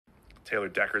Taylor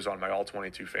Decker's on my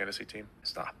All-22 fantasy team.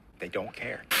 Stop. They don't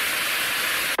care.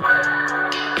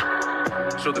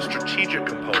 So the strategic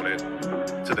component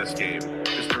to this game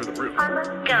is through the roof.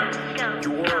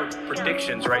 Your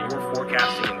predictions, right? Your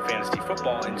forecasting in fantasy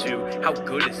football into how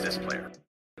good is this player.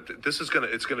 This is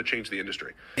it's gonna change the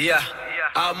industry. Yeah,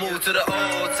 I moved to the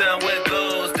old town where it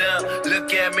goes down.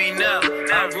 Look at me now.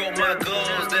 I wrote my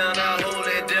goals down. I hold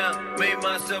it down. Made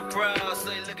myself proud.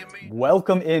 Say, look at me.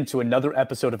 Welcome into another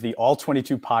episode of the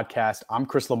All-22 podcast. I'm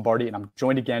Chris Lombardi, and I'm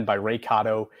joined again by Ray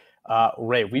Cotto.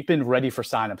 Ray, we've been ready for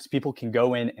signups. People can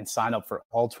go in and sign up for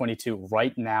All-22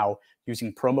 right now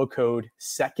using promo code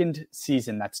second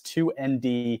season. That's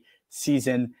 2ND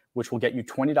season, which will get you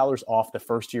 $20 off the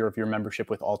first year of your membership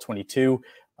with All-22.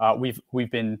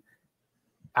 We've been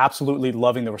absolutely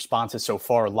loving the responses so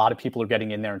far. A lot of people are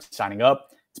getting in there and signing up.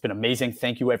 It's been amazing.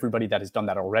 Thank you, everybody that has done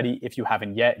that already. If you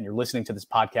haven't yet and you're listening to this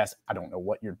podcast, I don't know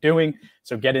what you're doing.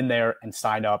 So get in there and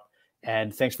sign up.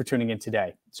 And thanks for tuning in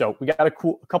today. So we got a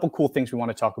couple cool things we want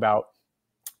to talk about.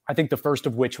 I think the first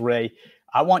of which, Ray,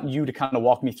 I want you to kind of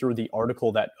walk me through the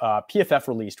article that PFF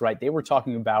released, right? They were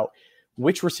talking about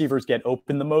which receivers get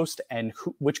open the most and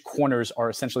which corners are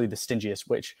essentially the stingiest,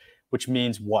 which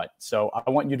means what. So I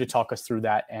want you to talk us through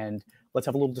that, and let's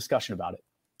have a little discussion about it.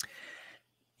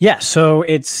 Yeah, so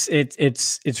it's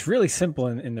really simple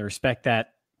in the respect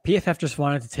that PFF just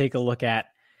wanted to take a look at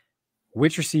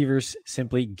which receivers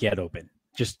simply get open.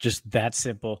 Just that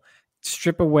simple.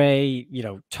 Strip away,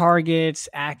 targets,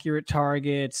 accurate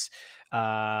targets,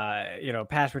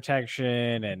 pass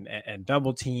protection and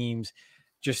double teams.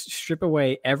 Just strip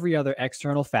away every other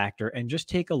external factor and just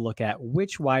take a look at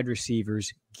which wide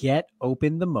receivers get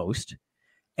open the most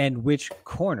and which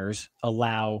corners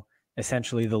allow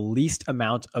essentially the least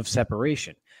amount of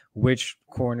separation, which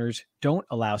corners don't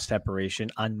allow separation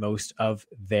on most of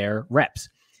their reps.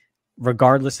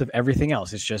 Regardless of everything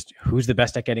else, it's just who's the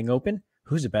best at getting open,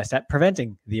 who's the best at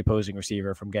preventing the opposing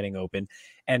receiver from getting open.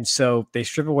 And so they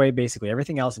strip away basically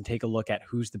everything else and take a look at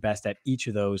who's the best at each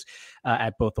of those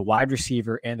at both the wide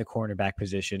receiver and the cornerback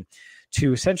position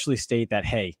to essentially state that,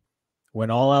 hey,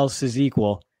 when all else is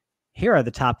equal, here are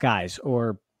the top guys,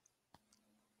 or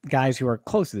guys who are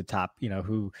close to the top,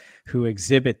 who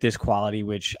exhibit this quality,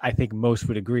 which I think most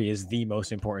would agree is the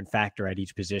most important factor at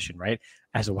each position, right?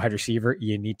 As a wide receiver,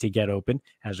 you need to get open.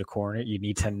 As a corner, you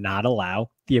need to not allow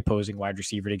the opposing wide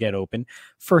receiver to get open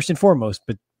first and foremost,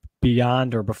 but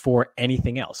beyond or before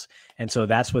anything else. And so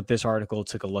that's what this article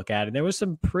took a look at. And there was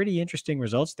some pretty interesting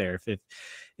results there.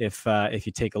 If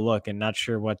you take a look, and not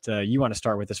sure what you want to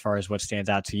start with as far as what stands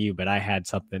out to you, but I had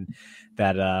something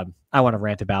that I want to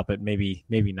rant about, but maybe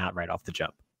not right off the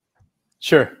jump.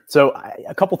 Sure. So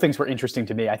a couple things were interesting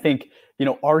to me. I think,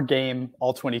 our game,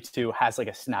 All-22, has like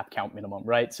a snap count minimum,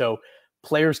 right? So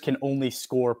players can only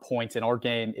score points in our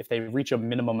game if they reach a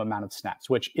minimum amount of snaps,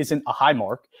 which isn't a high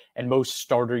mark. And most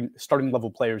starting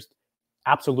level players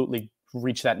absolutely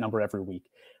reach that number every week.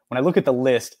 When I look at the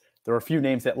list, there are a few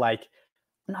names that I'm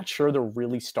not sure they're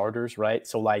really starters, right?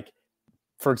 So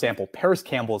for example, Paris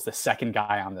Campbell is the second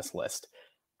guy on this list.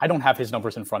 I don't have his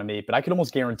numbers in front of me, but I could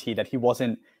almost guarantee that he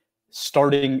wasn't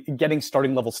getting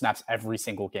starting level snaps every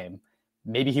single game.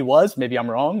 Maybe he was, maybe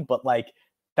I'm wrong, but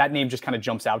that name just kind of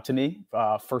jumps out to me,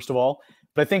 first of all.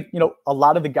 But I think, a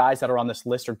lot of the guys that are on this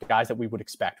list are guys that we would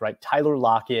expect, right? Tyler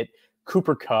Lockett,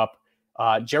 Cooper Kupp,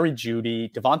 Jerry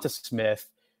Jeudy, Devonta Smith,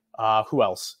 who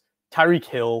else? Tyreek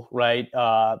Hill, right?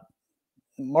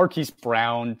 Marquise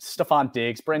Brown, Stephon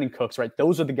Diggs, Brandon Cooks, right?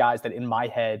 Those are the guys that in my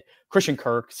head, Christian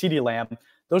Kirk, CeeDee Lamb,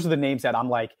 those are the names that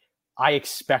I'm I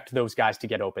expect those guys to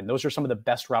get open. Those are some of the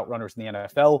best route runners in the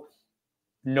NFL.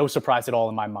 No surprise at all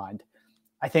in my mind.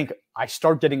 I think I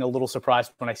start getting a little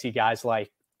surprised when I see guys like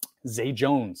Zay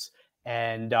Jones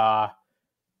and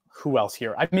who else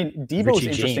here? I mean, Debo's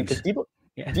interesting because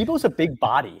Debo's a big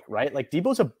body, right?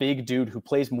 Debo's a big dude who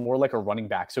plays more like a running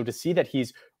back. So to see that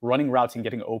he's running routes and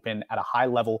getting open at a high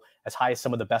level, as high as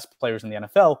some of the best players in the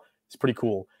NFL, is pretty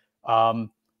cool.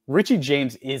 Richie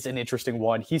James is an interesting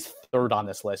one. He's third on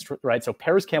this list, right? So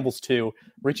Paris Campbell's 2,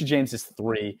 Richie James is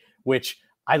 3, which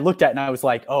I looked at and I was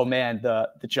like, oh man, the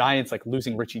Giants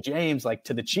losing Richie James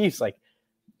to the Chiefs.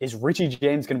 Is Richie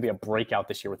James going to be a breakout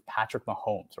this year with Patrick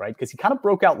Mahomes, right? Because he kind of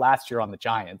broke out last year on the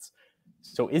Giants.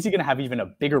 So is he going to have even a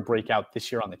bigger breakout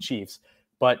this year on the Chiefs?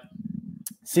 But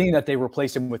seeing that they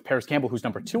replaced him with Paris Campbell, who's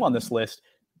number 2 on this list,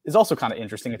 is also kind of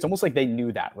interesting. It's almost like they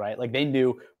knew that, right? They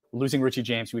knew losing Richie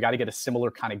James, we got to get a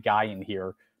similar kind of guy in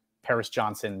here. Paris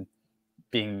Campbell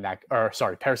being that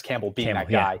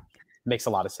guy makes a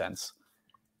lot of sense.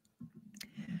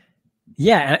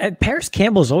 Yeah, and Paris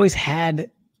Campbell's always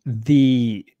had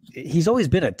he's always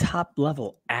been a top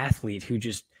level athlete who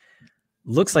just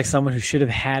looks like someone who should have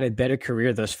had a better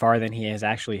career thus far than he has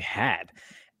actually had.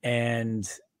 And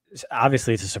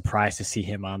obviously it's a surprise to see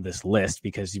him on this list,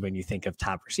 because when you think of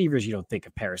top receivers, you don't think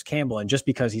of Paris Campbell. And just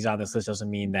because he's on this list doesn't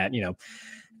mean that,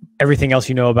 everything else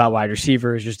about wide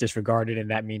receiver is just disregarded. And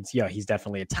that means, he's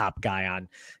definitely a top guy on,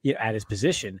 at his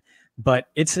position. But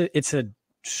it's a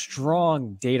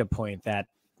strong data point that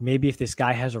maybe if this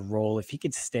guy has a role, if he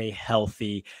could stay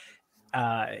healthy,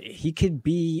 he could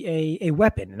be a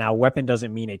weapon. Now, a weapon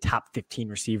doesn't mean a top 15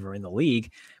 receiver in the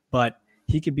league, but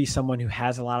he could be someone who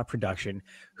has a lot of production,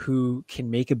 who can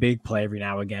make a big play every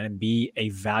now and again and be a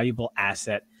valuable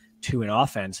asset to an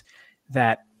offense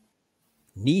that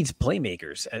needs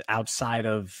playmakers outside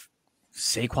of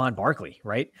Saquon Barkley,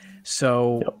 right?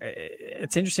 So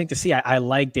It's interesting to see. I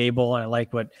like Dable, and I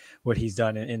like what he's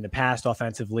done in the past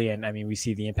offensively. And I mean, we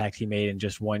see the impact he made in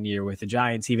just 1 year with the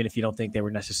Giants. Even if you don't think they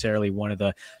were necessarily one of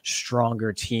the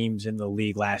stronger teams in the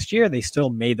league last year, they still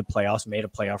made the playoffs, made a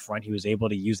playoff run. He was able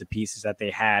to use the pieces that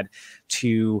they had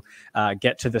to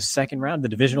get to the second round, the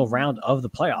divisional round of the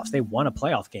playoffs. They won a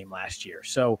playoff game last year.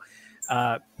 So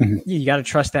you got to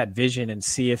trust that vision and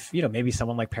see if, maybe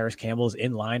someone like Paris Campbell is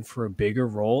in line for a bigger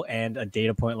role, and a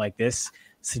data point like this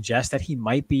suggests that he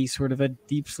might be sort of a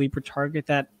deep sleeper target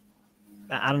that,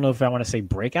 I don't know if I want to say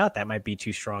breakout. That might be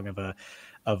too strong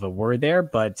of a word there,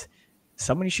 but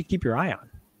someone you should keep your eye on.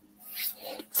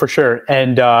 For sure.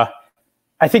 And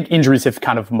I think injuries have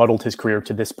kind of muddled his career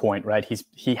to this point, right?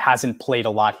 He hasn't played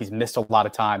a lot. He's missed a lot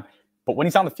of time. But when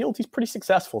he's on the field, he's pretty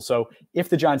successful. So if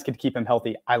the Giants can keep him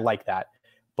healthy, I like that.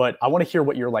 But I want to hear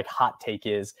what your hot take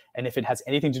is. And if it has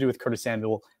anything to do with Curtis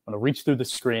Samuel, I'm going to reach through the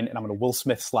screen and I'm going to Will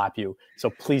Smith slap you. So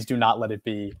please do not let it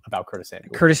be about Curtis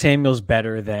Samuel. Curtis Samuel's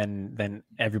better than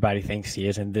everybody thinks he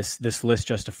is. And this list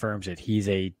just affirms it. He's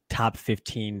a top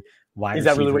 15 wide receiver. Is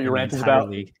that really what your rant is about?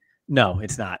 League. No,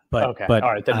 it's not. But okay, but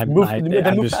all right. Then move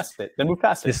past it. Then move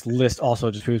past it. This list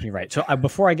also just proves me right. So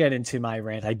before I get into my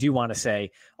rant, I do want to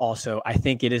say also, I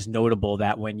think it is notable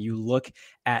that when you look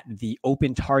at the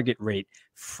open target rate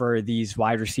for these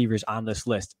wide receivers on this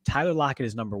list, Tyler Lockett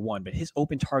is number one, but his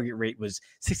open target rate was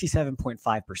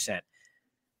 67.5%.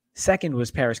 Second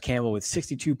was Paris Campbell with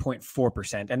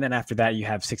 62.4%. And then after that, you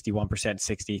have 61%,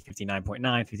 60,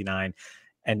 59.9, 59,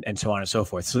 and so on and so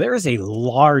forth. So there is a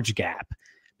large gap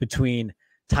between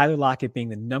Tyler Lockett being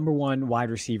the number one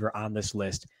wide receiver on this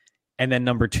list and then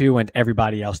number two and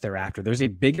everybody else thereafter. There's a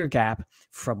bigger gap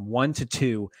from 1 to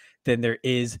 2 than there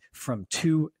is from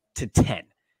 2 to 10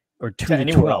 or 2 to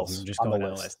 12. Just going down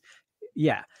the list.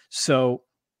 Yeah. So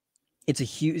it's a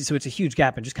huge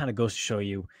gap, and just kind of goes to show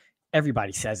you,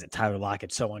 everybody says it. Tyler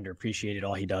Lockett's so underappreciated.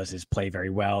 All he does is play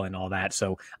very well and all that.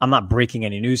 So I'm not breaking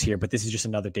any news here, but this is just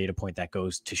another data point that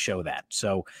goes to show that.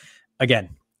 So again,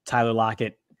 Tyler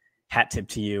Lockett, hat tip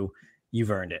to you.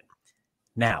 You've earned it.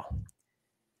 Now,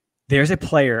 there's a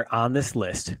player on this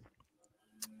list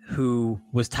who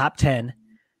was top 10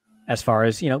 as far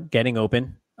as, getting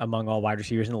open among all wide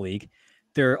receivers in the league.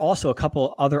 There are also a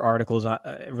couple other articles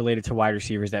related to wide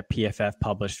receivers that PFF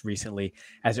published recently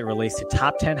as it relates to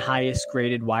top 10 highest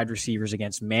graded wide receivers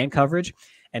against man coverage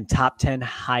and top 10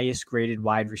 highest graded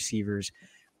wide receivers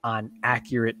on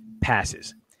accurate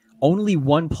passes. Only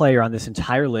one player on this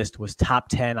entire list was top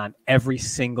 10 on every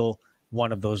single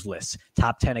one of those lists.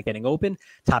 Top 10 at getting open,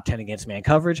 top 10 against man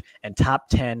coverage, and top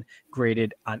 10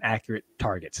 graded on accurate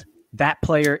targets. That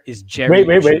player is Jerry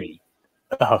Jeudy.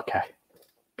 Okay.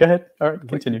 Go ahead. All right,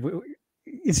 continue.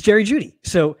 It's Jerry Jeudy.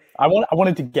 So I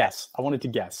wanted to guess.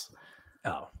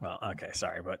 Oh, well, okay.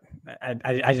 Sorry, but I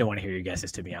didn't want to hear your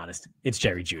guesses, to be honest. It's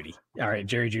Jerry Jeudy. All right,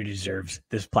 Jerry Jeudy deserves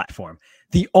this platform.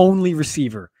 The only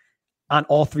receiver on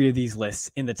all three of these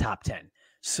lists in the top 10.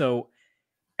 So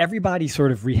everybody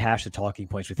sort of rehashed the talking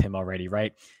points with him already,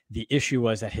 right? The issue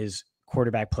was that his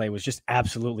quarterback play was just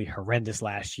absolutely horrendous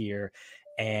last year.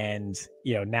 And,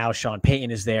 now Sean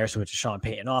Payton is there. So it's a Sean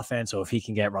Payton offense. So if he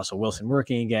can get Russell Wilson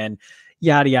working again,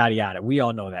 yada, yada, yada. We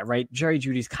all know that, right? Jerry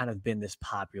Jeudy's kind of been this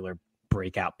popular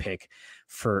breakout pick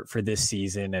for this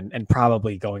season and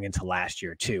probably going into last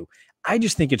year too. I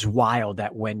just think it's wild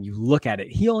that when you look at it,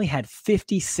 he only had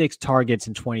 56 targets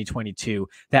in 2022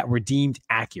 that were deemed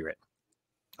accurate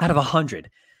out of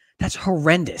 100. That's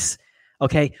horrendous.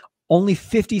 Okay. Only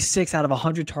 56 out of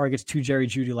 100 targets to Jerry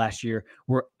Jeudy last year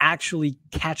were actually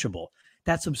catchable.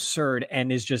 That's absurd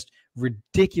and is just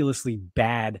ridiculously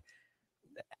bad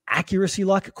accuracy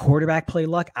luck, quarterback play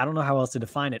luck. I don't know how else to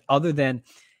define it other than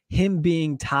him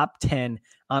being top 10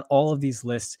 on all of these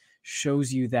lists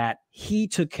shows you that he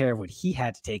took care of what he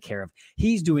had to take care of.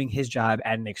 He's doing his job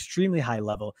at an extremely high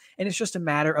level, and it's just a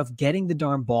matter of getting the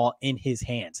darn ball in his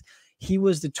hands. He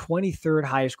was the 23rd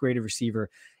highest graded receiver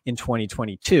in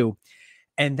 2022,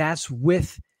 and that's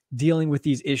with dealing with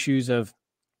these issues of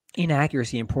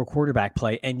inaccuracy and poor quarterback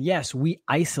play. And yes, we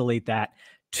isolate that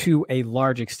to a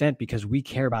large extent because we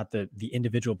care about the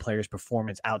individual player's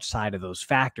performance outside of those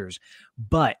factors.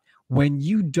 But when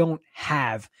you don't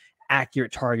have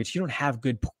accurate targets, you don't have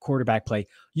good quarterback play,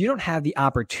 you don't have the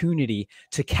opportunity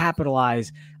to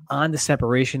capitalize on the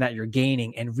separation that you're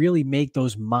gaining and really make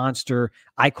those monster,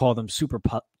 I call them super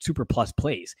plus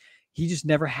plays. He just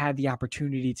never had the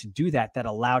opportunity to do that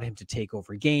allowed him to take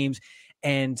over games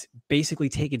and basically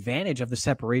take advantage of the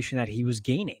separation that he was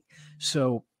gaining.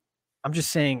 So I'm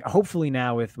just saying, hopefully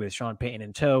now with Sean Payton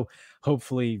in tow,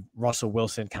 hopefully Russell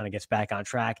Wilson kind of gets back on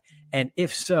track. And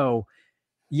if so,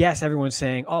 yes, everyone's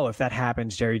saying, oh, if that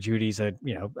happens, Jerry Jeudy's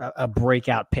a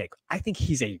breakout pick. I think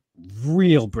he's a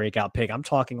real breakout pick. I'm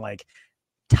talking like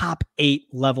top 8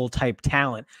 level type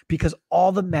talent because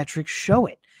all the metrics show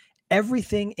it.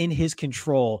 Everything in his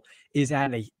control is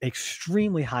at an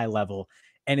extremely high level,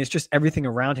 and it's just everything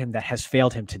around him that has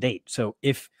failed him to date. So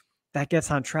if that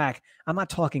gets on track, I'm not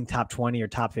talking top 20 or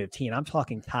top 15. I'm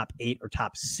talking top 8 or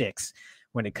top 6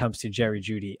 when it comes to Jerry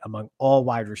Jeudy among all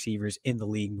wide receivers in the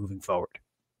league moving forward.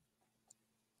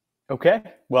 Okay.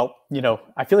 Well,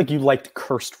 I feel like you liked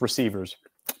cursed receivers.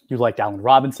 You liked Allen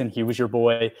Robinson. He was your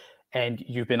boy. And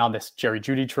you've been on this Jerry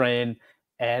Jeudy train.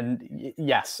 And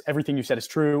yes, everything you said is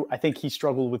true. I think he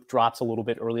struggled with drops a little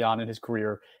bit early on in his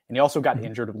career. And he also got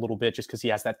injured a little bit just because he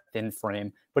has that thin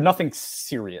frame, but nothing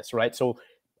serious, right? So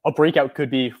a breakout could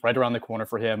be right around the corner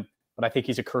for him. But I think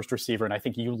he's a cursed receiver. And I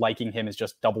think you liking him is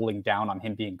just doubling down on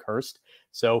him being cursed.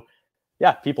 So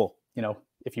yeah, people,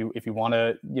 if you want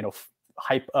to,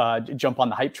 jump on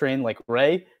the hype train like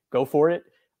Ray, go for it.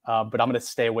 But I'm going to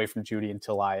stay away from Jeudy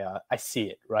until I see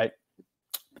it, right?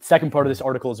 The second part of this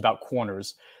article is about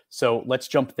corners. So let's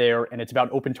jump there. And it's about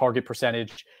open target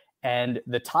percentage. And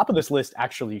the top of this list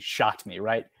actually shocked me,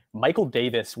 right? Michael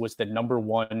Davis was the number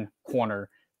 1 corner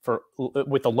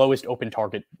with the lowest open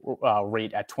target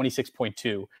rate at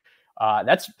 26.2.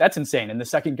 That's insane. And the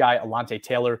second guy, Alontae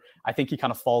Taylor, I think he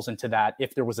kind of falls into that.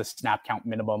 If there was a snap count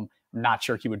minimum, I'm not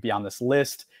sure he would be on this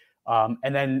list.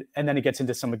 And then it gets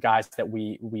into some of the guys that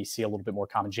we see a little bit more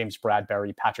common: James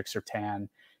Bradbury, Patrick Surtain,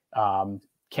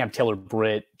 Cam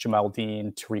Taylor-Britt, Jamel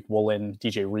Dean, Tariq Woolen,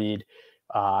 DJ Reed,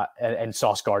 and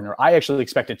Sauce Gardner. I actually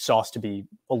expected Sauce to be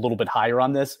a little bit higher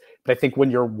on this, but I think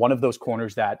when you're one of those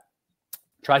corners that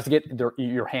tries to get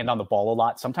your hand on the ball a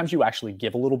lot, sometimes you actually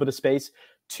give a little bit of space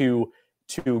to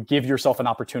give yourself an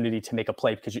opportunity to make a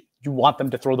play because you want them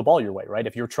to throw the ball your way, right?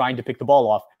 If you're trying to pick the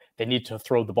ball off, they need to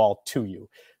throw the ball to you.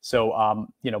 So,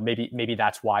 maybe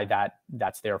that's why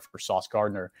that's there for Sauce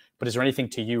Gardner. But is there anything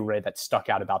to you, Ray, that stuck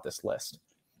out about this list?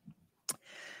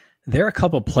 There are a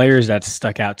couple players that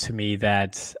stuck out to me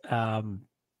that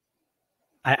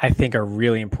I think are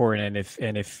really important.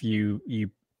 And if you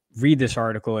read this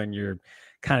article and you're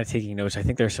kind of taking notes, I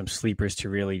think there's some sleepers to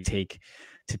really take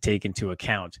into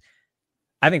account.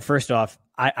 I think first off,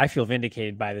 I feel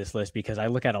vindicated by this list because I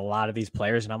look at a lot of these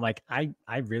players and I'm like,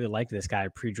 I really like this guy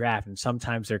pre-draft, and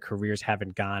sometimes their careers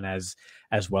haven't gone as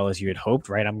well as you had hoped,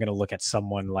 right? I'm going to look at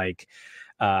someone like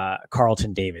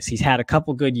Carlton Davis. He's had a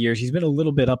couple good years. He's been a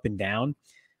little bit up and down,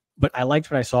 but I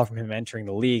liked what I saw from him entering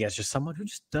the league as just someone who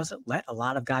just doesn't let a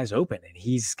lot of guys open. And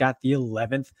he's got the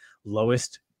 11th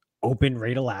lowest open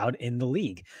rate allowed in the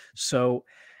league. So,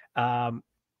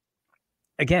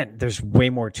 again, there's way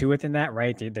more to it than that,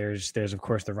 right? There's of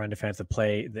course the run defensive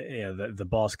play, the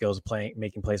ball skills,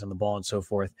 making plays on the ball and so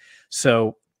forth.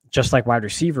 So just like wide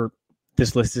receiver,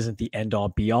 this list isn't the end all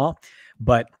be all,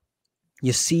 but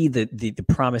you see the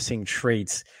promising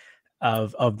traits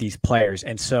of these players.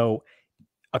 And so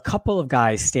a couple of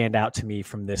guys stand out to me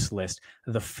from this list.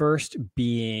 The first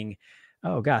being,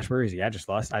 oh gosh, where is he? I just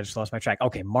lost my track.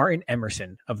 Okay. Martin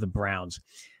Emerson of the Browns.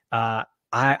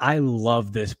 I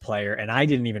love this player, and I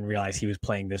didn't even realize he was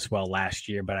playing this well last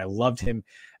year, but I loved him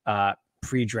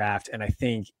pre-draft. And I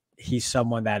think he's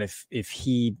someone that if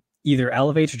he either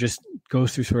elevates or just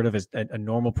goes through sort of a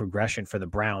normal progression for the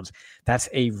Browns, that's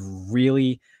a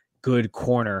really good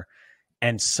corner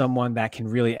and someone that can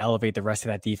really elevate the rest of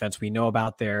that defense. We know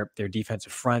about their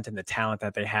defensive front and the talent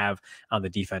that they have on the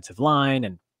defensive line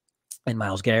and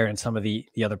Myles Garrett and some of the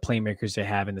other playmakers they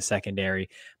have in the secondary.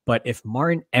 But if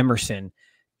Martin Emerson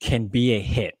can be a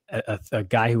hit, a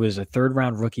guy who was a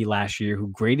 3rd-round rookie last year who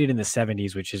graded in the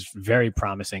 70s, which is very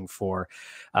promising for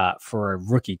a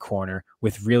rookie corner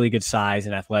with really good size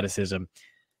and athleticism,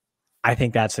 I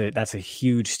think that's a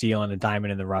huge steal and a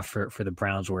diamond in the rough for the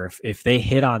Browns, where if they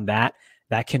hit on that,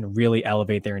 that can really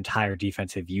elevate their entire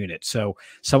defensive unit. So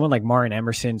someone like Martin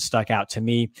Emerson stuck out to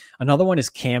me. Another one is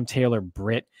Cam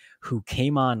Taylor-Britt, who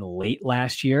came on late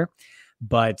last year,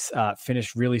 but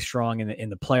finished really strong in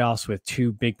the playoffs with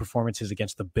 2 big performances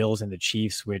against the Bills and the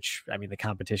Chiefs, which, I mean, the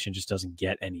competition just doesn't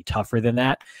get any tougher than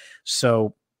that.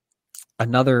 So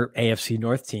another AFC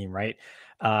North team, right,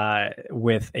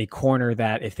 with a corner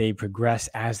that if they progress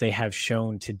as they have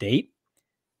shown to date,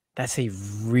 that's a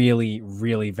really,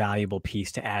 really valuable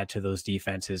piece to add to those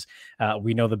defenses.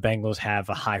 We know the Bengals have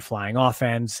a high-flying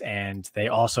offense, and they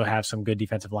also have some good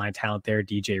defensive line talent there,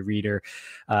 DJ Reader,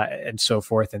 and so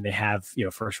forth. And they have,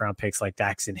 first-round picks like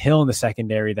Daxton Hill in the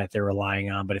secondary that they're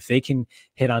relying on. But if they can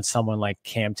hit on someone like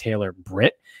Cam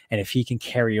Taylor-Britt, and if he can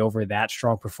carry over that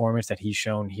strong performance that he's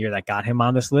shown here that got him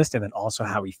on this list, and then also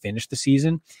how he finished the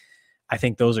season, I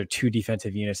think those are 2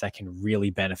 defensive units that can really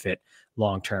benefit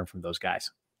long-term from those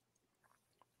guys.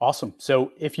 Awesome.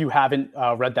 So if you haven't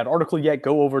read that article yet,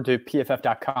 go over to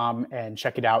pff.com and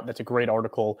check it out. That's a great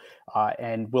article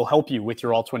and will help you with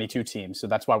your all-22 team. So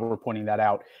that's why we're pointing that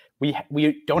out.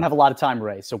 We don't have a lot of time,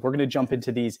 Ray. So we're going to jump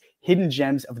into these hidden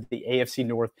gems of the AFC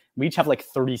North. We each have like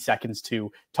 30 seconds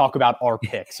to talk about our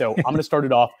pick. So I'm going to start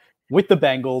it off with the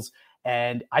Bengals.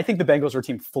 And I think the Bengals are a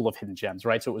team full of hidden gems,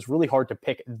 right? So it was really hard to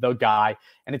pick the guy,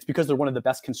 and it's because they're one of the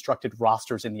best constructed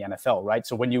rosters in the NFL, right?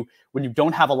 So when you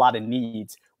don't have a lot of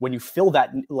needs, when you fill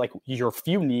that, like your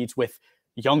few needs with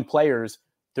young players,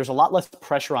 there's a lot less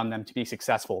pressure on them to be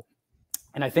successful.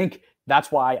 And I think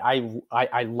that's why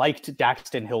I liked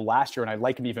Daxton Hill last year, and I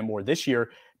like him even more this year,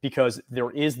 because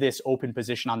there is this open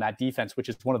position on that defense, which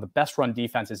is one of the best run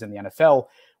defenses in the NFL,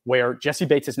 where Jesse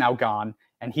Bates is now gone,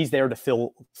 and he's there to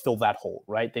fill that hole,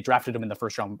 right? They drafted him in the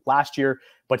first round last year,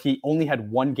 but he only had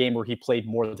 1 game where he played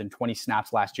more than 20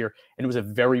 snaps last year, and it was a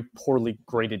very poorly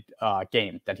graded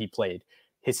game that he played.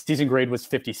 His season grade was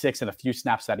 56 in a few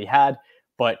snaps that he had,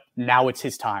 but now it's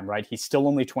his time, right? He's still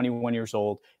only 21 years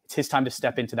old. It's his time to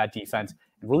step into that defense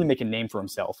and really make a name for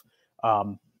himself.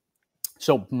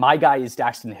 So my guy is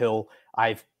Daxton Hill.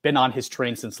 I've been on his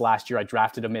train since last year. I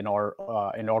drafted him in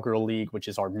our inaugural league, which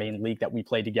is our main league that we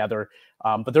play together.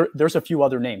 But there's a few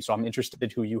other names, so I'm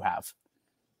interested who you have.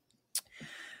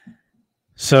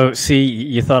 So, see,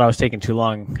 you thought I was taking too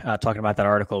long talking about that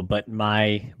article, but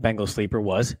my Bengal sleeper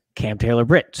was Cam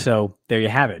Taylor-Britt. So there you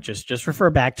have it. Just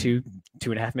refer back to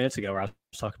 2.5 minutes ago where I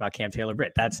was talking about Cam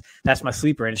Taylor-Britt. That's my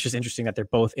sleeper, and it's just interesting that they're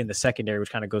both in the secondary,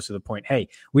 which kind of goes to the point, hey,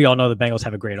 we all know the Bengals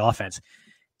have a great offense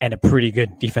and a pretty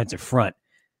good defensive front.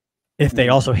 If they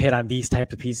also hit on these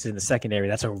types of pieces in the secondary,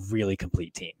 that's a really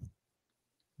complete team.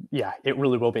 Yeah, it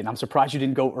really will be. And I'm surprised you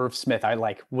didn't go Irv Smith. I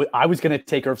was going to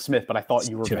take Irv Smith, but I thought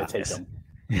you were going to take him.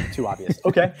 Too obvious.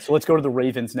 Okay, so let's go to the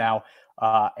Ravens now.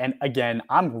 And again,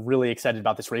 I'm really excited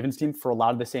about this Ravens team for a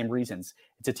lot of the same reasons.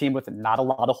 It's a team with not a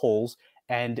lot of holes,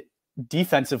 and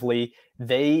defensively,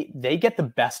 they get the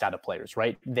best out of players,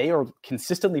 right? They are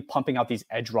consistently pumping out these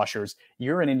edge rushers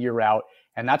year in and year out.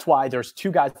 And that's why there's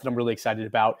 2 guys that I'm really excited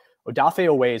about. Odafe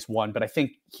Oweh is one, but I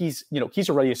think he's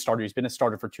already a starter. He's been a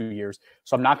starter for 2 years.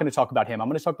 So I'm not going to talk about him. I'm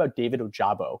going to talk about David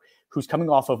Ojabo, who's coming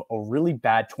off of a really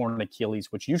bad torn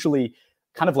Achilles, which usually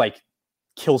kind of like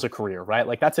kills a career, right?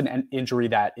 Like that's an injury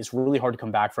that is really hard to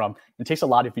come back from and takes a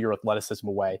lot of your athleticism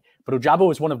away. But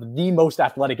Ojabo is one of the most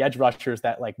athletic edge rushers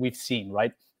that like we've seen,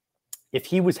 right? If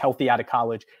he was healthy out of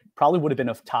college, probably would have been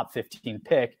a top 15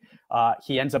 pick.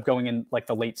 He ends up going in like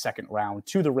the late second round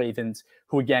to the Ravens,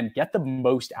 who again get the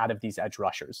most out of these edge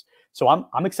rushers. So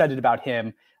I'm excited about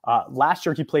him. Last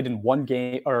year he played in 1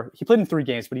 game, or he played in 3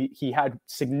 games, but he had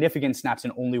significant snaps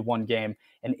in only 1 game.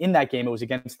 And in that game, it was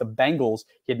against the Bengals.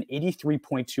 He had an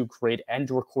 83.2 grade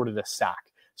and recorded a sack.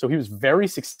 So he was very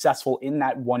successful in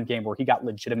that 1 game where he got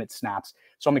legitimate snaps.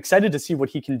 So I'm excited to see what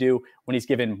he can do when he's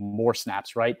given more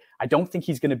snaps, right? I don't think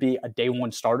he's going to be a day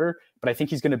 1 starter, but I think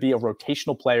he's going to be a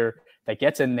rotational player that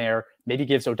gets in there, maybe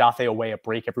gives Odafe Oweh a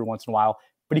break every once in a while,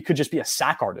 but he could just be a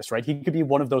sack artist, right? He could be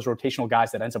one of those rotational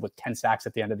guys that ends up with 10 sacks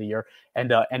at the end of the year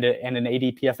and an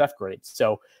 80 PFF grade.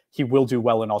 So he will do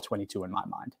well in all-22 in my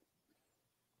mind.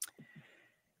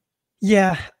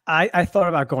 Yeah, I thought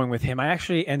about going with him. I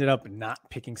actually ended up not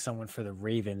picking someone for the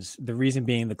Ravens. The reason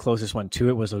being the closest one to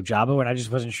it was Ojabo, and I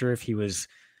just wasn't sure if he was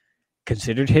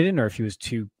considered hidden or if he was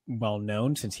too well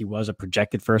known since he was a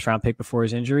projected first-round pick before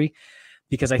his injury.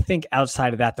 Because I think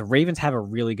outside of that, the Ravens have a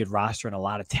really good roster and a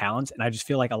lot of talent, and I just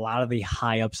feel like a lot of the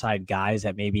high upside guys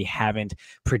that maybe haven't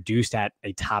produced at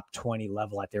a top 20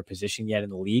 level at their position yet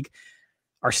in the league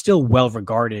are still well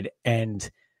regarded and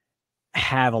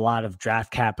have a lot of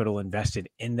draft capital invested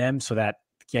in them so that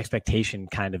the expectation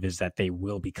kind of is that they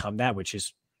will become that, which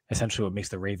is essentially what makes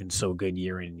the Ravens so good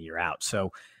year in and year out.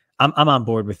 So I'm on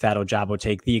board with that Ojabo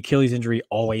take. The Achilles injury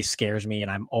always scares me,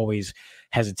 and I'm always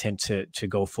hesitant to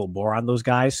go full bore on those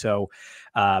guys. So,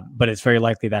 but it's very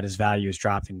likely that his value is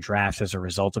dropped in drafts as a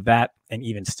result of that. And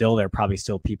even still, there are probably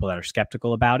still people that are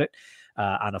skeptical about it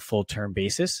on a full term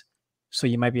basis. So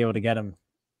you might be able to get him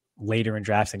later in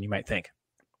drafts than you might think.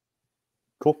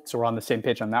 Cool. So we're on the same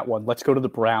page on that one. Let's go to the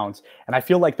Browns. And I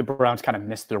feel like the Browns kind of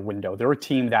missed their window. They're a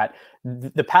team that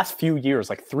the past few years,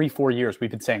 like 3-4 years,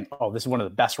 we've been saying, oh, this is one of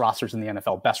the best rosters in the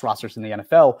NFL, best rosters in the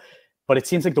NFL. But it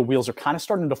seems like the wheels are kind of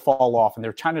starting to fall off and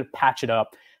they're trying to patch it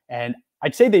up. And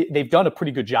I'd say they've done a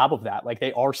pretty good job of that. Like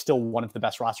they are still one of the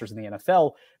best rosters in the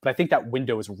NFL, but I think that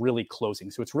window is really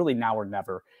closing. So it's really now or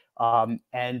never.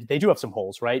 And they do have some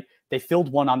holes, right? They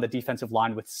filled one on the defensive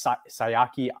line with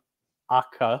Sayaki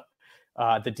Aka,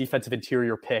 the defensive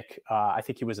interior pick. I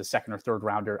think he was a second or third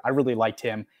rounder. I really liked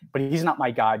him, but he's not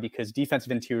my guy because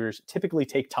defensive interiors typically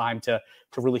take time to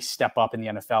really step up in the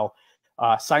NFL.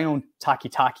 Sion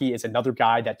Takitaki is another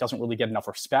guy that doesn't really get enough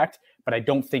respect, but I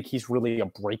don't think he's really a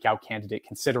breakout candidate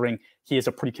considering he is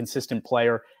a pretty consistent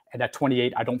player. And at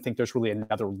 28, I don't think there's really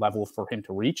another level for him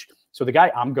to reach. So the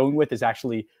guy I'm going with is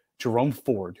actually Jerome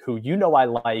Ford, who I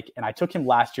like, and I took him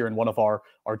last year in one of our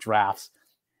drafts.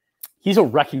 He's a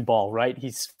wrecking ball, right?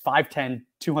 He's 5'10",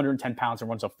 210 pounds, and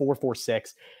runs a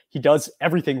 4.46. He does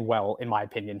everything well, in my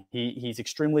opinion. He's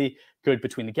extremely good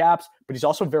between the gaps, but he's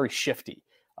also very shifty.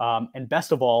 And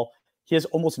best of all, he has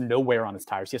almost no wear on his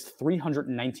tires. He has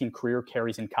 319 career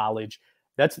carries in college.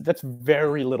 That's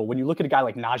very little. When you look at a guy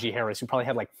like Najee Harris, who probably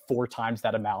had like 4 times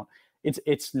that amount,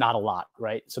 it's not a lot,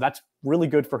 right? So that's really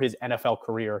good for his NFL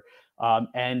career.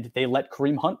 And they let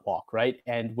Kareem Hunt walk, right?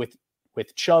 And with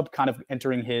Chubb kind of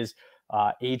entering his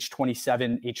age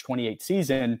 27, age 28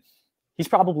 season, he's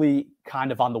probably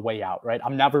kind of on the way out, right?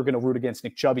 I'm never going to root against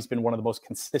Nick Chubb. He's been one of the most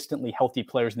consistently healthy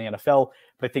players in the NFL,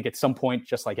 but I think at some point,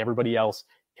 just like everybody else,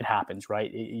 it happens,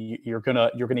 right? You're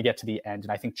gonna get to the end,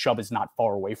 and I think Chubb is not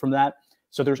far away from that.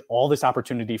 So there's all this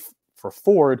opportunity for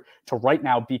Ford to right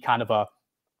now be kind of a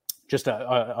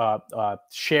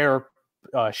share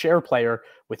player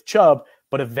with Chubb,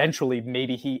 but eventually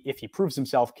maybe if he proves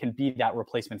himself, can be that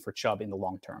replacement for Chubb in the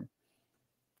long term.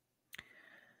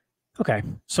 Okay,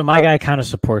 so my guy kind of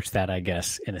supports that, I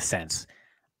guess, in a sense.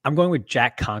 I'm going with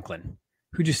Jack Conklin,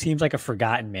 who just seems like a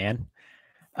forgotten man.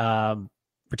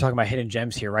 We're talking about hidden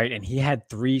gems here, right? And he had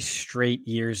 3 straight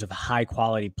years of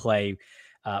high-quality play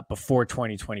before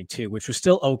 2022, which was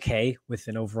still okay with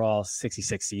an overall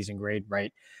 66 season grade,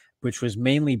 right? Which was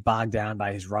mainly bogged down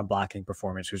by his run blocking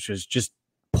performance, which was just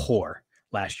poor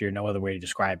last year. No other way to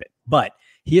describe it. But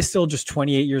he is still just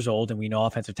 28 years old, and we know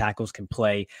offensive tackles can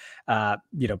play,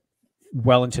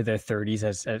 well into their 30s,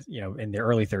 as in their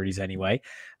early 30s anyway.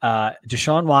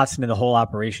 Deshaun Watson and the whole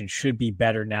operation should be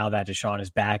better now that Deshaun is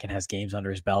back and has games under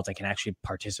his belt and can actually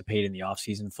participate in the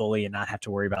offseason fully and not have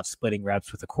to worry about splitting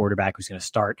reps with a quarterback who's going to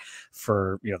start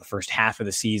for the first half of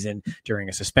the season during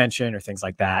a suspension or things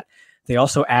like that. They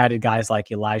also added guys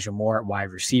like Elijah Moore at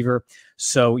wide receiver.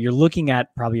 So you're looking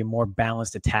at probably a more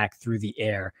balanced attack through the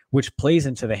air, which plays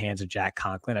into the hands of Jack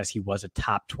Conklin, as he was a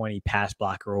top 20 pass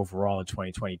blocker overall in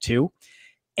 2022.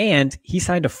 And he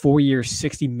signed a 4-year,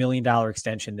 $60 million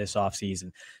extension this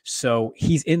offseason. So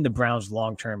he's in the Browns'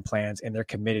 long-term plans, and they're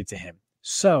committed to him.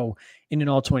 So in an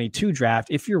All-22 draft,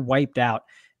 if you're wiped out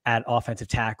at offensive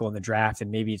tackle in the draft, and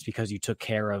maybe it's because you took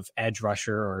care of edge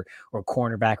rusher or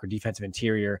cornerback or defensive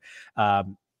interior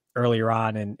earlier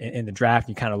on in the draft,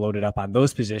 you kind of loaded up on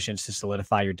those positions to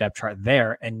solidify your depth chart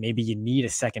there, and maybe you need a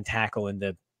second tackle in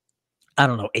the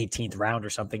 18th round or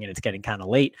something, and it's getting kind of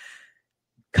late.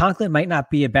 Conklin might not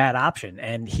be a bad option,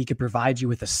 and he could provide you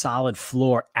with a solid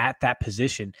floor at that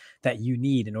position that you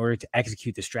need in order to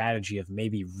execute the strategy of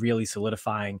maybe really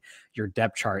solidifying your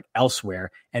depth chart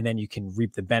elsewhere, and then you can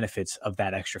reap the benefits of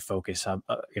that extra focus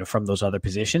from those other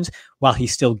positions, while he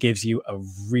still gives you a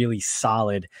really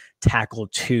solid tackle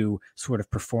 2 sort of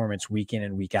performance week in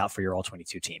and week out for your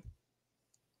All-22 team.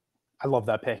 I love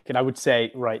that pick. And I would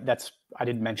say, right, I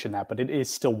didn't mention that, but it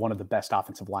is still one of the best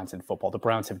offensive lines in football. The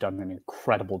Browns have done an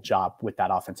incredible job with that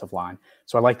offensive line.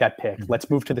 So I like that pick. Mm-hmm. Let's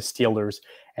move to the Steelers.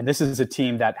 And this is a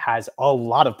team that has a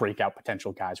lot of breakout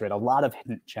potential guys, right? A lot of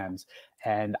hidden gems.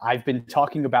 And I've been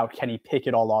talking about Kenny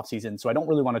Pickett all offseason, so I don't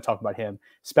really want to talk about him,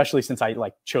 especially since I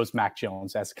chose Mac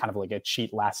Jones as kind of like a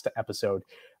cheat last episode.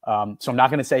 So I'm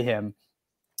not going to say him.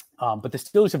 But the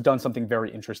Steelers have done something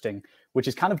very interesting, which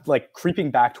is kind of like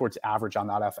creeping back towards average on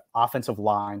that offensive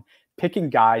line, picking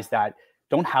guys that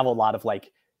don't have a lot of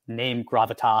name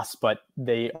gravitas, but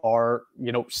they are,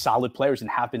 solid players and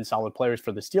have been solid players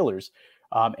for the Steelers.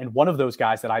 And one of those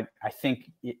guys that I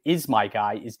think is my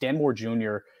guy is Dan Moore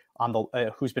Jr.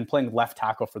 Who's been playing left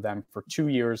tackle for them for 2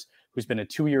 years, who's been a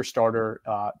 2-year starter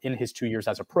in his 2 years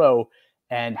as a pro,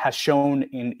 and has shown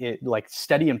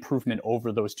steady improvement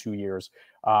over those 2 years.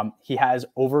 He has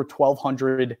over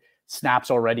 1,200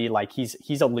 snaps already. Like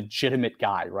he's a legitimate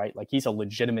guy, right? Like he's a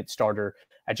legitimate starter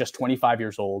at just 25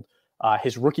 years old.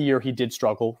 His rookie year, he did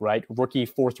struggle, right? Rookie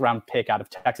 4th round pick out of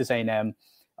Texas A&M,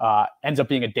 ends up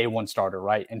being a day 1 starter,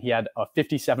 right? And he had a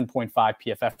 57.5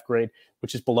 PFF grade,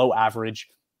 which is below average,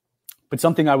 but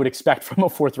something I would expect from a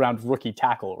 4th round rookie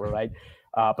tackle, right?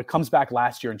 But comes back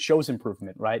last year and shows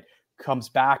improvement, right? Comes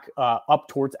back up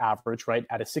towards average, right?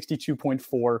 At a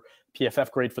 62.4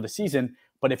 PFF grade for the season.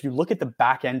 But if you look at the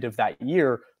back end of that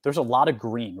year, there's a lot of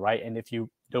green, right? And if you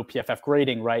know PFF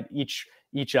grading, right, each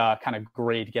kind of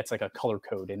grade gets like a color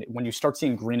code. And when you start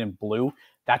seeing green and blue,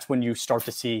 that's when you start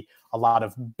to see a lot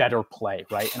of better play,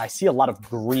 right? And I see a lot of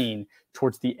green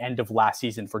towards the end of last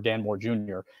season for Dan Moore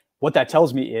Jr. What that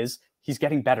tells me is he's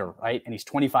getting better, right? And he's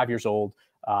 25 years old.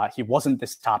 He wasn't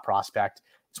this top prospect.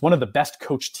 It's one of the best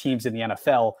coached teams in the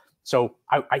NFL. So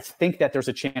I think that there's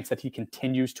a chance that he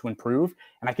continues to improve.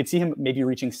 And I could see him maybe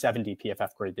reaching 70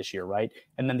 PFF grade this year, right?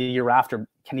 And then the year after,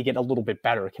 can he get a little bit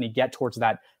better? Can he get towards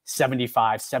that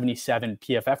 75, 77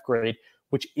 PFF grade,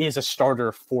 which is a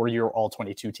starter for your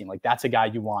All-22 team? Like that's a guy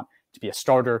you want to be a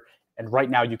starter. And right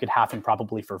now you could have him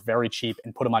probably for very cheap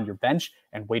and put him on your bench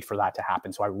and wait for that to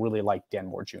happen. So I really like Dan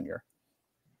Moore Jr.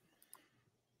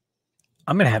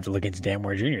 I'm going to have to look into Dan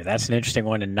Moore Jr. That's an interesting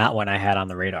one and not one I had on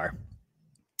the radar.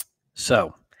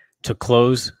 So to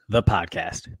close the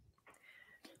podcast,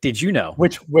 did you know?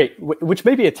 Which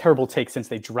may be a terrible take since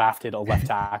they drafted a left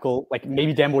tackle. Like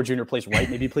maybe Dan Moore Jr. plays right,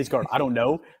 maybe he plays guard. I don't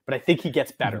know, but I think he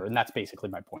gets better. And that's basically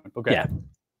my point. Okay. Yeah.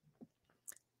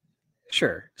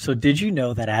 Sure. So did you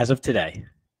know that as of today,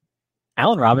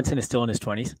 Allen Robinson is still in his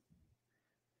 20s?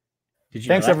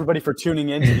 Thanks everybody for tuning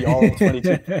in to the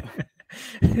All-22.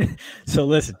 So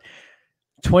listen,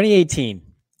 2018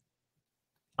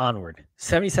 onward,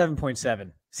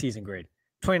 77.7 season grade.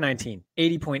 2019,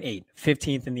 80.8,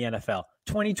 15th in the NFL.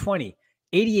 2020,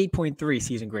 88.3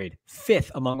 season grade,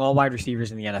 5th among all wide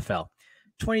receivers in the NFL.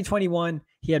 2021,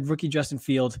 he had rookie Justin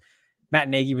Fields. Matt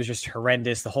Nagy was just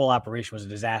horrendous. The whole operation was a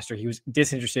disaster. He was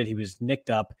disinterested. He was nicked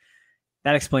up.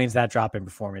 That explains that drop in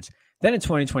performance. Then in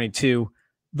 2022,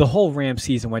 the whole Rams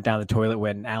season went down the toilet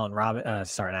when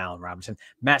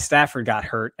Matt Stafford got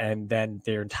hurt, and then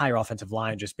their entire offensive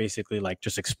line just basically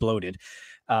just exploded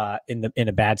in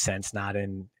a bad sense, not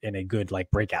in a good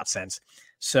breakout sense.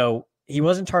 So he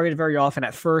wasn't targeted very often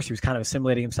at first. He was kind of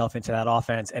assimilating himself into that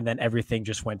offense, and then everything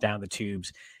just went down the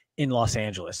tubes in Los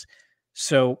Angeles.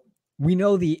 So we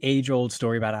know the age-old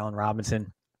story about Allen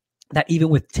Robinson, that even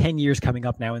with 10 years coming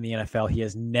up now in the NFL, he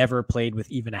has never played with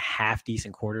even a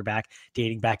half-decent quarterback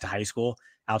dating back to high school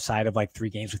outside of 3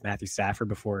 games with Matthew Stafford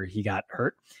before he got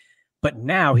hurt. But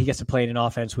now he gets to play in an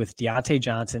offense with Deontay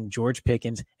Johnson, George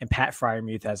Pickens, and Pat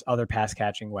Freiermuth as other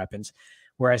pass-catching weapons,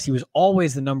 whereas he was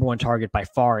always the number 1 target by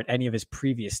far at any of his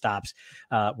previous stops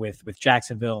with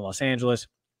Jacksonville and Los Angeles.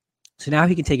 So now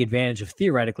he can take advantage of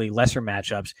theoretically lesser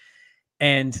matchups.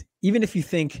 And even if you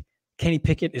think Kenny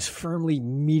Pickett is firmly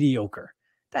mediocre,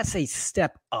 that's a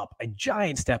step up, a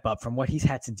giant step up from what he's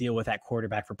had to deal with at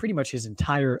quarterback for pretty much his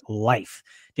entire life,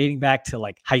 dating back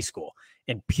to high school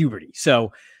and puberty.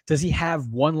 So does he have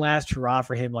one last hurrah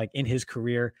for him in his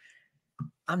career?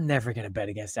 I'm never going to bet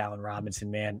against Allen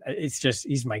Robinson, man. It's just,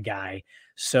 he's my guy.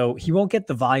 So he won't get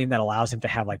the volume that allows him to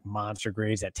have monster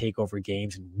grades that take over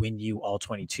games and win you all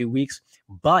 22 weeks.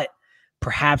 But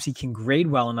perhaps he can grade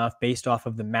well enough based off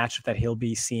of the matchup that he'll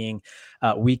be seeing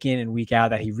week in and week out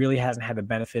that he really hasn't had the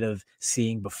benefit of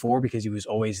seeing before, because he was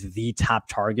always the top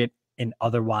target in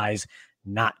otherwise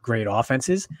not great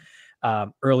offenses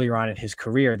earlier on in his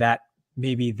career, that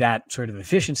maybe that sort of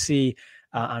efficiency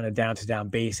on a down-to-down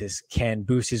basis can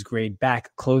boost his grade back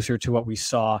closer to what we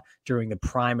saw during the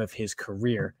prime of his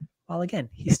career. While again,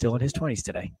 he's still in his 20s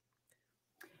today.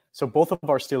 So both of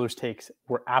our Steelers takes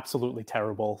were absolutely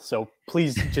terrible. So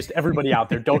please, just everybody out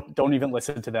there, don't even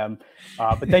listen to them.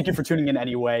 But thank you for tuning in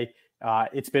anyway.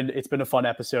 It's been a fun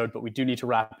episode, but we do need to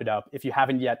wrap it up. If you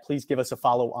haven't yet, please give us a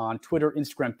follow on Twitter,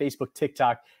 Instagram, Facebook,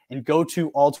 TikTok, and go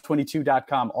to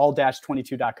all22.com,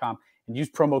 all-22.com, and use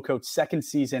promo code second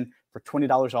season for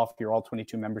 $20 off your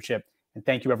All-22 membership. And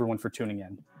thank you everyone for tuning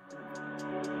in.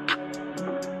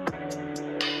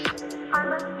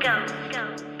 Let's go.